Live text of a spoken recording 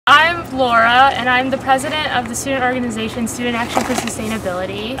is Laura, and I'm the president of the student organization Student Action for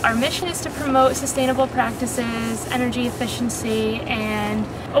Sustainability. Our mission is to promote sustainable practices, energy efficiency, and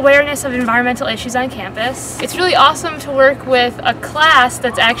awareness of environmental issues on campus. It's really awesome to work with a class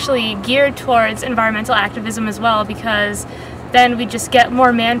that's actually geared towards environmental activism as well, because then we just get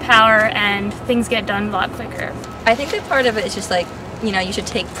more manpower and things get done a lot quicker. I think that part of it is just like, you know, you should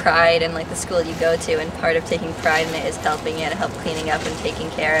take pride in like the school you go to, and part of taking pride in it is helping it, help cleaning up and taking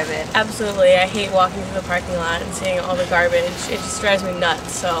care of it. Absolutely. I hate walking through the parking lot and seeing all the garbage. It just drives me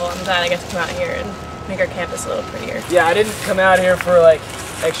nuts, so I'm glad I get to come out here and make our campus a little prettier. Yeah, I didn't come out here for like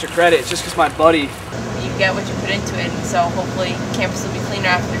extra credit, just because my buddy. You get what you put into it, and so hopefully campus will be cleaner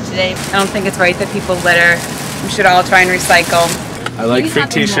after today. I don't think it's right that people litter. We should all try and recycle. I like free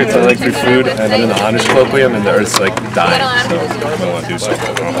t-shirts, I like free food, and I'm in the Honors Colloquium, and the Earth's like dying, so I want to do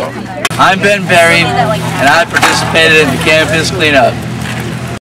something. I'm Ben Berry, and I participated in the campus cleanup.